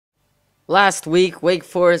Last week, Wake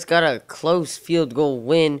Forest got a close field goal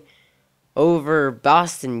win over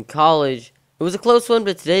Boston College. It was a close one,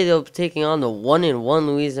 but today they'll be taking on the 1-1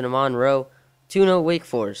 Louisiana Monroe. 2-0 Wake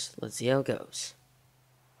Forest. Let's see how it goes.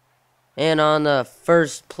 And on the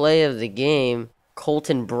first play of the game,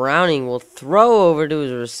 Colton Browning will throw over to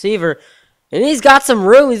his receiver. And he's got some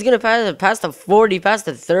room. He's going to pass the 40, pass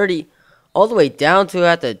the 30, all the way down to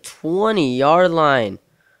at the 20-yard line.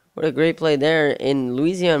 What a great play there. In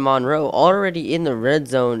Louisiana Monroe, already in the red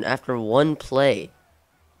zone after one play.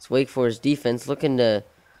 It's Wake Forest defense looking to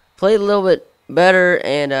play a little bit better,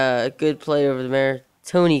 and a good play over there.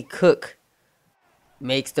 Tony Cook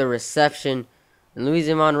makes the reception. And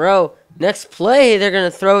Louisiana Monroe, next play, they're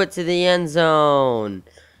going to throw it to the end zone.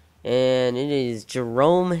 And it is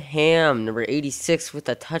Jerome Ham, number 86, with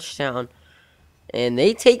a touchdown. And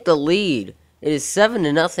they take the lead. It is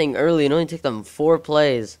 7-0 early. It only took them 4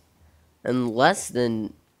 plays in less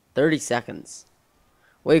than 30 seconds.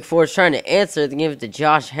 Wake Forest trying to answer. They give it to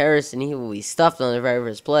Josh Harris, and he will be stuffed on the very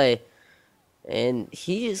first play. And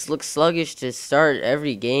he just looks sluggish to start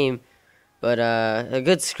every game. But a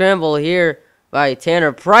good scramble here by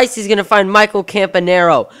Tanner Price. He's going to find Michael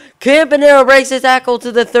Campanero. Campanero breaks his tackle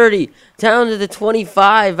to the 30. Down to the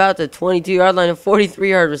 25. Out the 22-yard line. A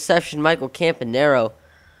 43-yard reception. Michael Campanero.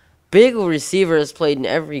 Big receiver, has played in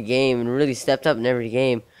every game and really stepped up in every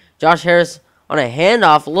game. Josh Harris on a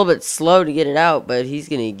handoff. A little bit slow to get it out, but he's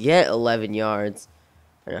going to get 11 yards.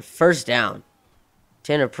 And a first down.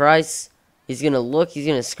 Tanner Price. He's going to look. He's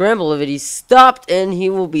going to scramble of it. He's stopped, and he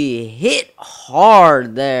will be hit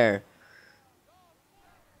hard there.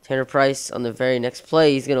 Tanner Price on the very next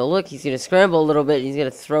play. He's going to look. He's going to scramble a little bit. He's going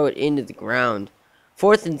to throw it into the ground.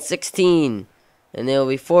 4th and 16. And they'll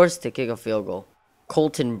be forced to kick a field goal.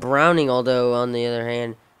 Colton Browning, although, on the other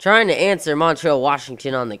hand, trying to answer Montreal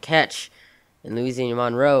Washington on the catch. And Louisiana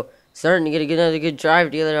Monroe starting to get another good drive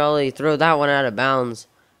together. All they throw that one out of bounds.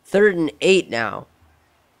 3rd and 8 now.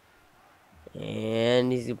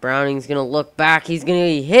 And Browning's going to look back. He's going to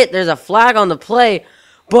be hit. There's a flag on the play.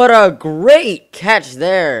 But a great catch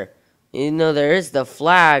there. You know, there is the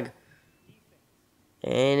flag.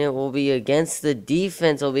 And it will be against the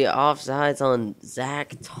defense. It will be offsides on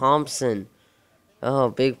Zach Thompson. Oh,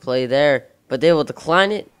 big play there. But they will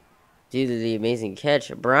decline it due to the amazing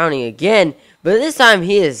catch. Browning again. But this time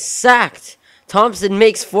he is sacked. Thompson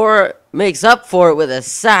makes up for it with a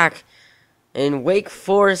sack. And Wake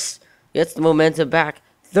Forest gets the momentum back.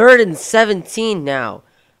 3rd and 17 now.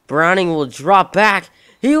 Browning will drop back.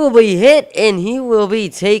 He will be hit, and he will be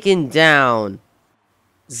taken down.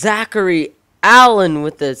 Zachary Allen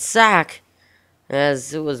with the sack,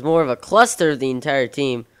 as it was more of a cluster of the entire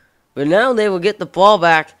team. But now they will get the ball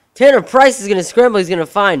back. Tanner Price is going to scramble. He's going to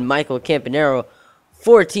find Michael Campanero.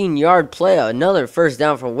 14-yard play. Another first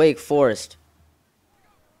down for Wake Forest.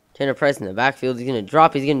 Tanner Price in the backfield. He's going to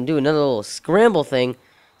drop. He's going to do another little scramble thing.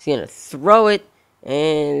 He's going to throw it,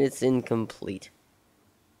 and it's incomplete.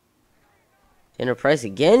 Tanner Price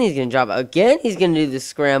again. He's going to drop. Again, he's going to do the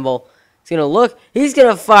scramble. He's going to look. He's going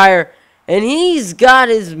to fire. And he's got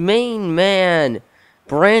his main man,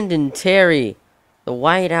 Brandon Terry, the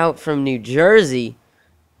wideout from New Jersey.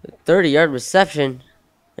 30-yard reception.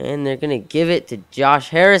 And they're going to give it to Josh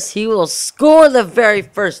Harris. He will score the very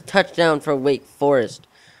first touchdown for Wake Forest.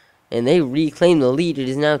 And they reclaim the lead. It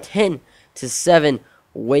is now 10-7.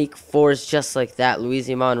 Wake Forest just like that.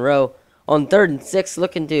 Louisiana Monroe on 3rd and 6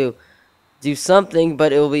 looking to do something,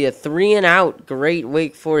 but it will be a 3-and-out. Great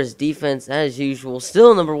Wake Forest defense as usual.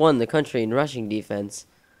 Still number 1 in the country in rushing defense.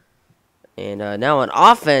 And now on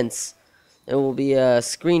offense, it will be a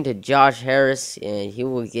screen to Josh Harris, and he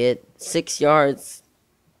will get 6 yards.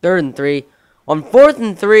 3rd and 3. On 4th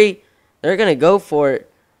and 3, they're going to go for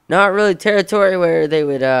it. Not really territory where they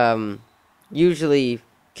would usually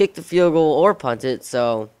kick the field goal or punt it,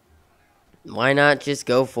 so why not just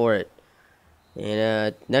go for it?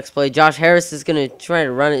 And next play, Josh Harris is going to try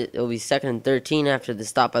to run it. It will be 2nd and 13 after the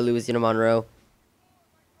stop by Louisiana Monroe.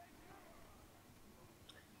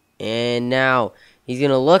 And now he's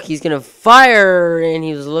going to look. He's going to fire. And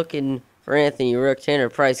he was looking for Anthony Rook. Tanner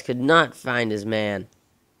Price could not find his man.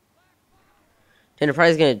 Tanner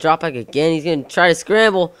Price is going to drop back again. He's going to try to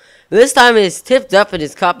scramble. This time it is tipped up and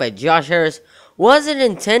is caught by Josh Harris. Wasn't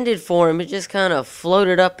intended for him. It just kind of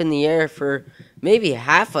floated up in the air for maybe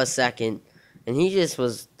half a second. And he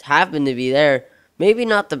just happened to be there. Maybe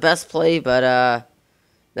not the best play, but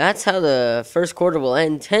that's how the first quarter will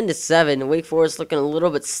end. 10-7. Wake Forest looking a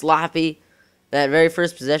little bit sloppy. That very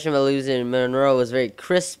first possession by Louisiana Monroe was very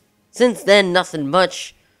crisp. Since then, nothing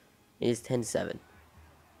much. It is 10-7.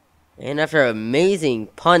 And after an amazing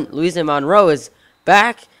punt, Louisiana Monroe is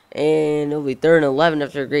back And it'll be 3rd and 11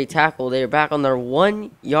 after a great tackle. They're back on their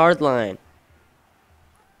 1-yard line.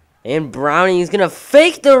 And Browning is going to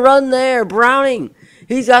fake the run there. Browning,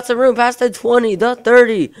 he's got some room past the 20, the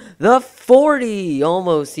 30, the 40.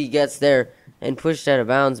 Almost he gets there and pushed out of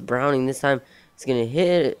bounds. Browning this time is going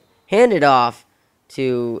to hand it off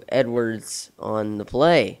to Edwards on the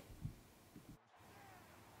play.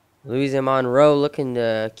 Louisiana Monroe looking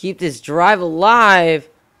to keep this drive alive,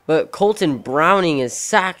 but Colton Browning is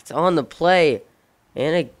sacked on the play.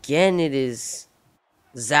 And again, it is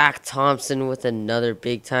Zach Thompson with another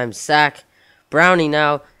big-time sack. Browning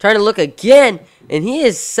now trying to look again, and he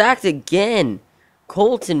is sacked again.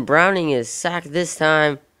 Colton Browning is sacked this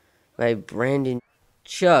time by Brandon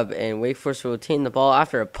Chubb, and Wake Forest will retain the ball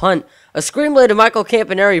after a punt. A screen play to Michael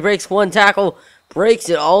Campanaro. He breaks one tackle, breaks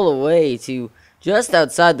it all the way to just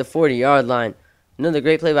outside the 40-yard line. Another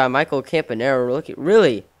great play by Michael Campanaro.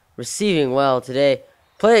 Really receiving well today.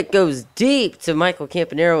 Play goes deep to Michael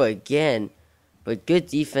Campanaro again. But good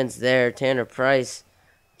defense there. Tanner Price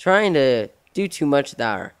trying to do too much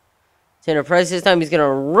there. Tanner Price this time he's going to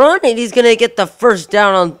run it. He's going to get the first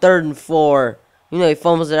down on 3rd and 4. You know, he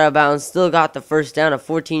fumbles it out of bounds. Still got the first down. A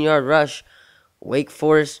 14-yard rush. Wake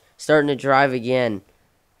Forest starting to drive again.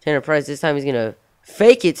 Tanner Price this time he's going to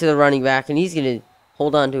fake it to the running back. And he's going to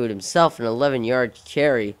hold on to it himself. An 11-yard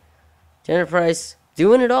carry. Tanner Price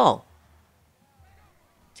doing it all.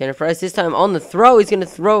 Tanner Price this time on the throw. He's going to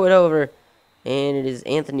throw it over. And it is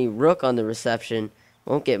Anthony Rook on the reception.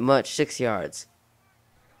 Won't get much, 6 yards.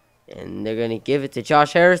 And they're going to give it to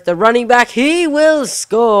Josh Harris, the running back. He will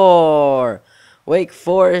score. Wake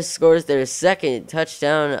Forest scores their 2nd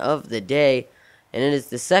touchdown of the day. And it is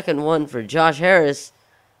the 2nd one for Josh Harris.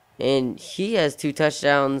 And he has 2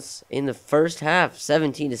 touchdowns in the first half.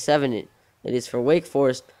 17-7 it is for Wake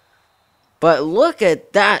Forest. But look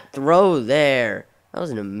at that throw there. That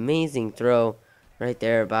was an amazing throw right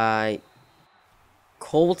there by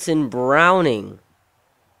Colton Browning,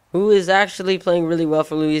 who is actually playing really well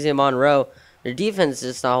for Louisiana Monroe. Their defense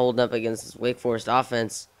is just not holding up against this Wake Forest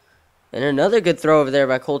offense. And another good throw over there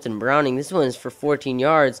by Colton Browning. This one is for 14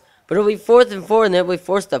 yards. But it'll be 4th and 4, and they'll be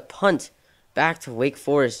forced to punt back to Wake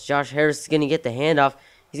Forest. Josh Harris is going to get the handoff.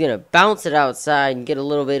 He's going to bounce it outside and get a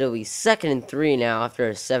little bit. It'll be 2nd and 3 now after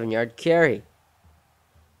a 7-yard carry.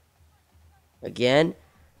 Again,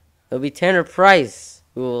 it'll be Tanner Price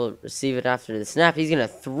who will receive it after the snap. He's going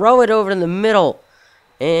to throw it over in the middle.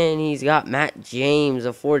 And he's got Matt James, a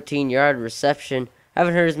 14-yard reception.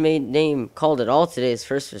 Haven't heard his name called at all today. His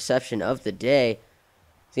first reception of the day.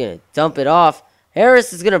 He's going to dump it off.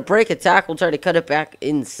 Harris is going to break a tackle, try to cut it back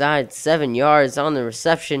inside 7 yards on the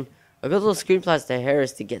reception. A good little screen pass to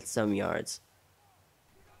Harris to get some yards.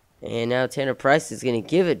 And now Tanner Price is going to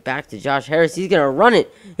give it back to Josh Harris. He's going to run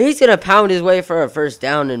it. He's going to pound his way for a first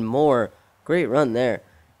down and more. Great run there.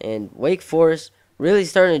 And Wake Forest really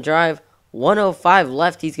starting to drive. 1:05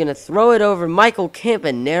 left. He's going to throw it over. Michael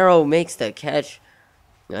Campanaro makes the catch.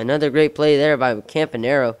 Another great play there by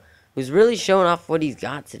Campanaro, who's really showing off what he's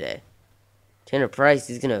got today. Tanner Price,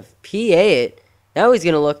 he's going to PA it. Now he's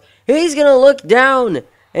going to look. He's going to look down.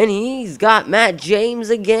 And he's got Matt James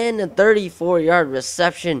again. A 34-yard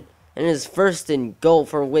reception. And his 1st and goal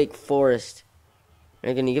for Wake Forest.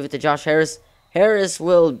 They're going to give it to Josh Harris. Harris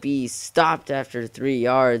will be stopped after 3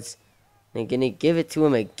 yards. They're going to give it to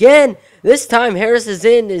him again. This time Harris is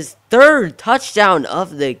in his 3rd touchdown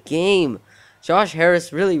of the game. Josh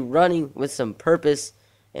Harris really running with some purpose.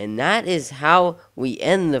 And that is how we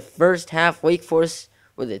end the first half. Wake Forest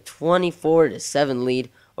with a 24-7 lead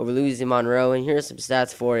over Louisiana Monroe. And here's some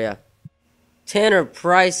stats for you. Tanner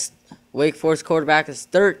Price, Wake Forest quarterback, is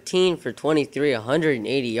 13 for 23,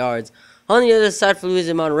 180 yards. On the other side for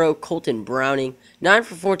Louisiana Monroe, Colton Browning, 9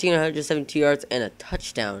 for 14, 172 yards, and a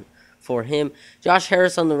touchdown for him. Josh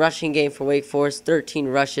Harris on the rushing game for Wake Forest, 13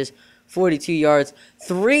 rushes, 42 yards,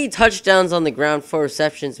 3 touchdowns on the ground, 4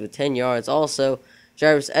 receptions with 10 yards. Also,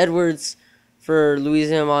 Jarvis Edwards for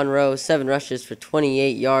Louisiana Monroe, 7 rushes for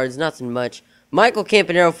 28 yards, nothing much. Michael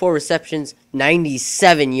Campanaro, 4 receptions,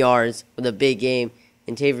 97 yards with a big game.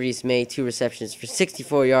 And Tavreese May, 2 receptions for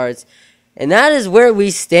 64 yards. And that is where we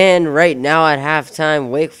stand right now at halftime.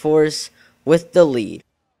 Wake Forest with the lead.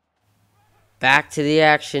 Back to the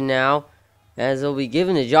action now, as it'll be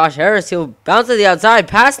given to Josh Harris. He'll bounce to the outside,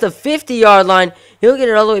 past the 50-yard line. He'll get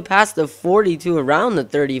it all the way past the 42, around the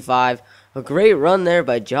 35. A great run there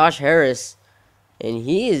by Josh Harris. And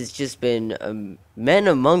he has just been men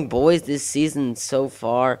among boys this season so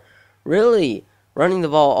far. Really running the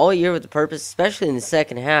ball all year with a purpose, especially in the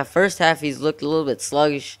second half. First half, he's looked a little bit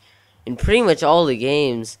sluggish in pretty much all the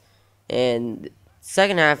games. And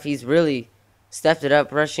second half, he's really stepped it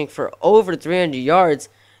up, rushing for over 300 yards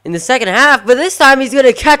in the second half. But this time he's going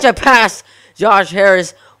to catch a pass. Josh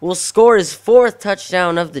Harris will score his 4th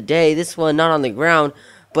touchdown of the day. This one not on the ground,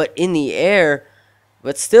 but in the air.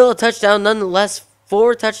 But still a touchdown nonetheless.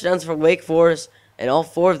 4 touchdowns for Wake Forest, and all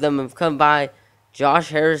 4 of them have come by Josh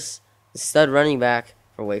Harris, the stud running back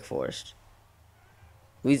for Wake Forest.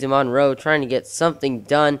 Louisiana Monroe trying to get something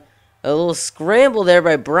done. A little scramble there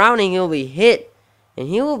by Browning. He'll be hit, and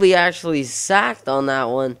he will be actually sacked on that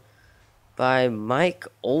one by Mike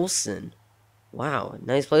Olson. Wow,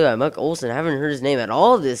 nice play by Mike Olson. I haven't heard his name at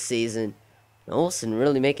all this season. Olson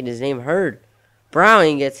really making his name heard.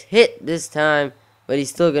 Browning gets hit this time, but he's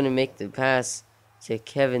still going to make the pass to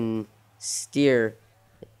Kevin Steer.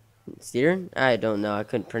 I don't know. I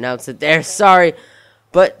couldn't pronounce it there. Sorry.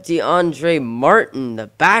 But DeAndre Martin, the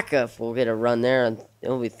backup, will get a run there. And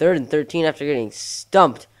it'll be 3rd and 13 after getting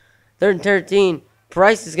stumped. 3rd and 13.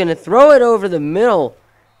 Price is going to throw it over the middle.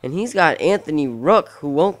 And he's got Anthony Rook, who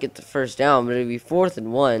won't get the first down. But it'll be 4th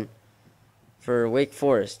and 1 for Wake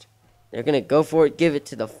Forest. They're going to go for it. Give it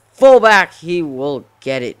to the fullback. He will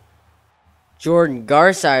get it. Jordan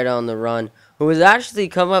Garside on the run, who has actually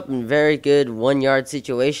come up in very good 1-yard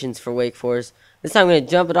situations for Wake Forest. This time I'm going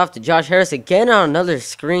to jump it off to Josh Harris again on another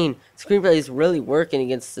screen. Screenplay is really working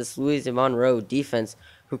against this Louisiana Monroe defense,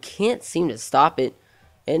 who can't seem to stop it.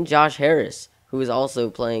 And Josh Harris, who is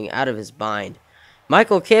also playing out of his mind.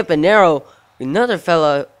 Michael Campanaro, another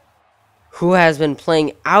fella who has been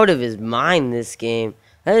playing out of his mind this game.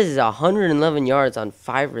 That is 111 yards on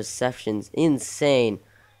 5 receptions. Insane.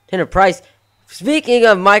 Tanner Price. Speaking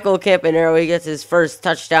of Michael Campanaro, he gets his first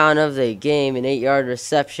touchdown of the game, an 8-yard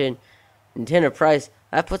reception. And Tanner Price,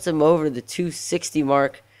 that puts him over the 260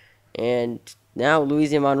 mark. And now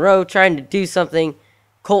Louisiana Monroe trying to do something.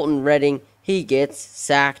 Colton Redding, he gets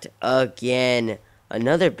sacked again.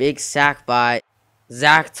 Another big sack by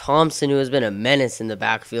Zach Thompson, who has been a menace in the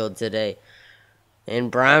backfield today. And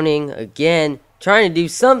Browning, again, trying to do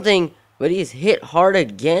something, but he's hit hard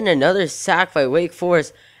again. Another sack by Wake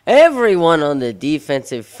Forest. Everyone on the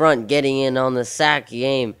defensive front getting in on the sack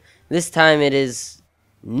game. This time it is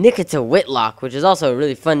Nikita Whitlock, which is also a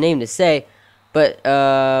really fun name to say. But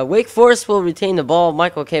Wake Forest will retain the ball.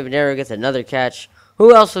 Michael Campanaro gets another catch.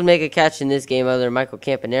 Who else would make a catch in this game other than Michael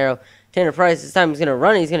Campanaro? Tanner Price, this time he's going to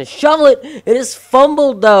run it. He's going to shovel it. It is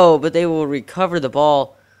fumbled, though, but they will recover the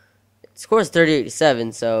ball. It scores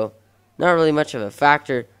 38-7, so not really much of a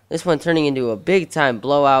factor. This one turning into a big-time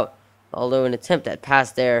blowout. Although an attempt at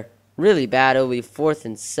pass there, really bad. It'll be 4th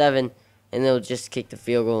and 7, and they'll just kick the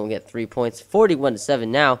field goal and get 3 points. 41-7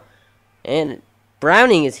 now. And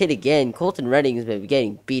Browning is hit again. Colton Redding has been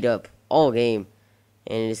getting beat up all game.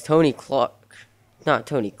 And it is Tony Cook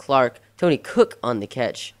on the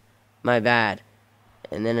catch. My bad.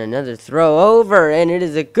 And then another throw over, and it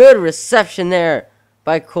is a good reception there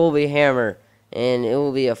by Colby Hammer. And it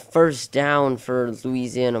will be a first down for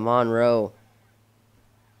Louisiana Monroe.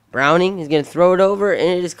 Browning is going to throw it over,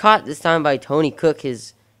 and it is caught this time by Tony Cook,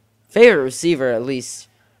 his favorite receiver, at least,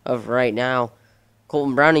 of right now.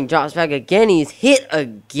 Colton Browning drops back again. He's hit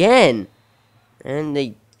again. And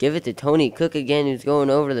they give it to Tony Cook again, who's going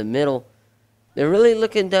over the middle. They're really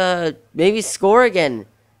looking to maybe score again.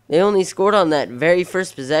 They only scored on that very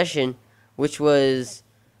first possession, which was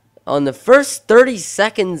on the first 30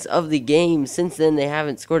 seconds of the game. Since then, they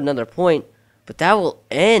haven't scored another point. But that will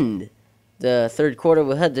end the third quarter.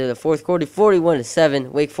 We'll head to the fourth quarter,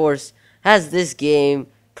 41-7. Wake Forest has this game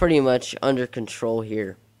pretty much under control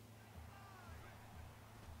here.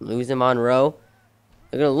 Louisiana Monroe,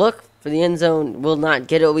 they're going to look for the end zone. Will not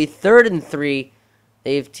get it. It will be 3rd and 3.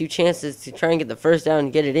 They have 2 chances to try and get the first down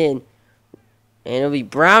and get it in. And it'll be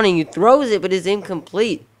Browning who throws it, but is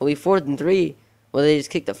incomplete. It'll be 4th and 3. Will they just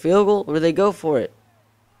kick the field goal, or will they go for it?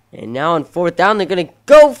 And now on 4th down, they're going to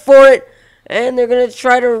go for it, and they're going to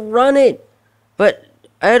try to run it. But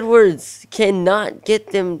Edwards cannot get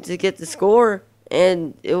them to get the score,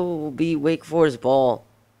 and it will be Wake Forest ball.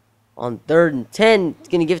 On 3rd and 10, it's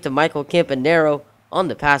going to give it to Michael Campanaro on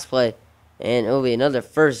the pass play. And it will be another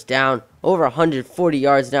first down. Over 140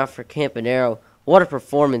 yards now for Campanaro. What a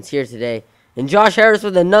performance here today. And Josh Harris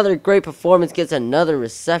with another great performance. Gets another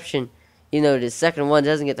reception. You know, his second one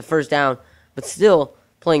doesn't get the first down. But still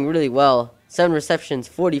playing really well. 7 receptions,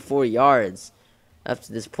 44 yards up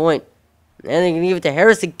to this point. And they're going to give it to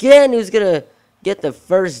Harris again, who's going to get the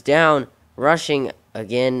first down. Rushing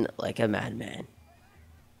again like a madman.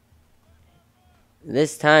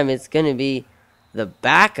 This time it's going to be the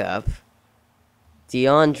backup,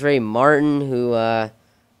 DeAndre Martin, who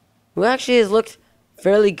actually has looked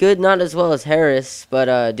fairly good, not as well as Harris, but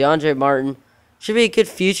DeAndre Martin should be a good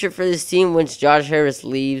future for this team once Josh Harris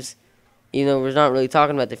leaves. You know, we're not really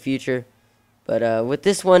talking about the future. But with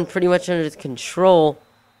this one pretty much under control,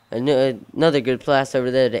 another good pass over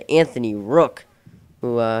there to Anthony Rook,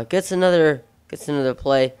 who gets another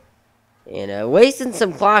play. And wasting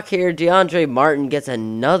some clock here, DeAndre Martin gets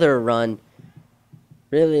another run.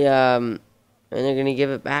 Really, and they're going to give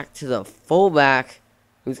it back to the fullback,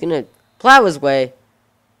 who's going to plow his way.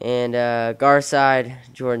 And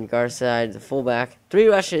Jordan Garside, the fullback, 2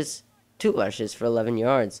 rushes for 11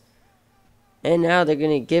 yards. And now they're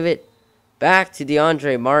going to give it back to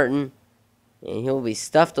DeAndre Martin. And he'll be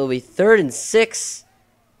stuffed. It'll be 3rd and 6.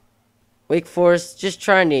 Wake Forest just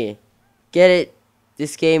trying to get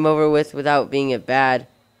this game over with without being it bad.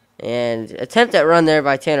 And attempt at run there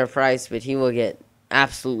by Tanner Price, but he will get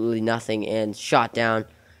absolutely nothing and shot down.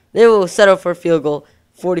 They will settle for a field goal,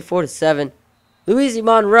 44-7. Louisiana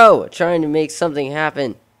Monroe trying to make something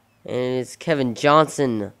happen. And it's Kevin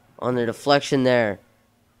Johnson on the deflection there.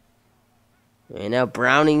 And now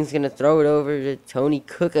Browning's going to throw it over to Tony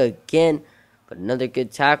Cook again. But another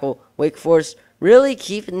good tackle. Wake Forest really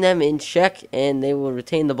keeping them in check. And they will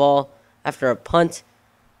retain the ball after a punt.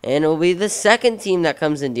 And it will be the second team that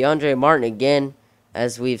comes in. DeAndre Martin again,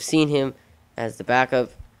 as we've seen him as the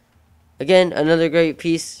backup. Again, another great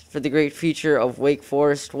piece for the great future of Wake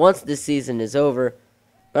Forest once this season is over.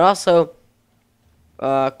 But also,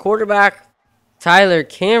 quarterback Tyler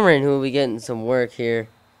Cameron, who will be getting some work here.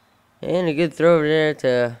 And a good throw over there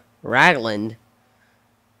to Ragland.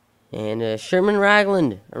 And Sherman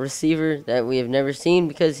Ragland, a receiver that we have never seen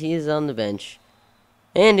because he is on the bench.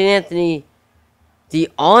 And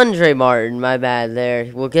DeAndre Martin, my bad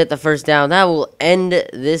there, will get the first down. That will end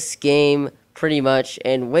this game pretty much.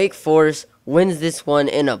 And Wake Forest wins this one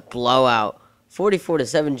in a blowout.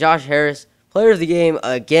 44-7. Josh Harris, player of the game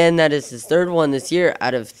again. That is his 3rd one this year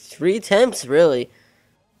out of 3 attempts, really.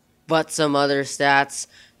 But some other stats.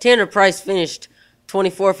 Tanner Price finished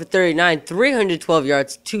 24 for 39, 312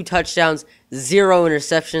 yards, 2 touchdowns, 0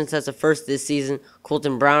 interceptions. That's the first this season.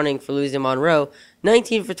 Colton Browning for Louisiana Monroe,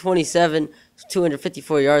 19 for 27,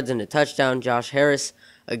 254 yards and a touchdown. Josh Harris,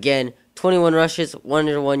 again, 21 rushes,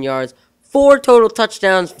 101 yards, 4 total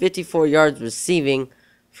touchdowns, 54 yards receiving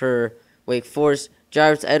for Wake Forest.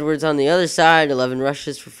 Jarvis Edwards on the other side, 11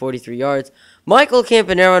 rushes for 43 yards. Michael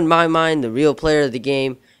Campanero, in my mind, the real player of the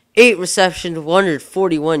game. 8 receptions,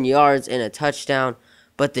 141 yards, and a touchdown.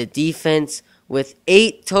 But the defense, with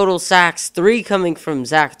 8 total sacks, 3 coming from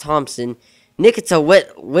Zach Thompson. Nikita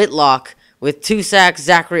Whitlock with 2 sacks.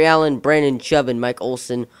 Zachary Allen, Brandon Chubb, and Mike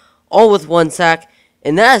Olson, all with 1 sack.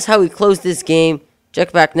 And that is how we close this game.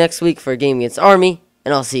 Check back next week for a game against Army.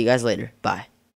 And I'll see you guys later. Bye.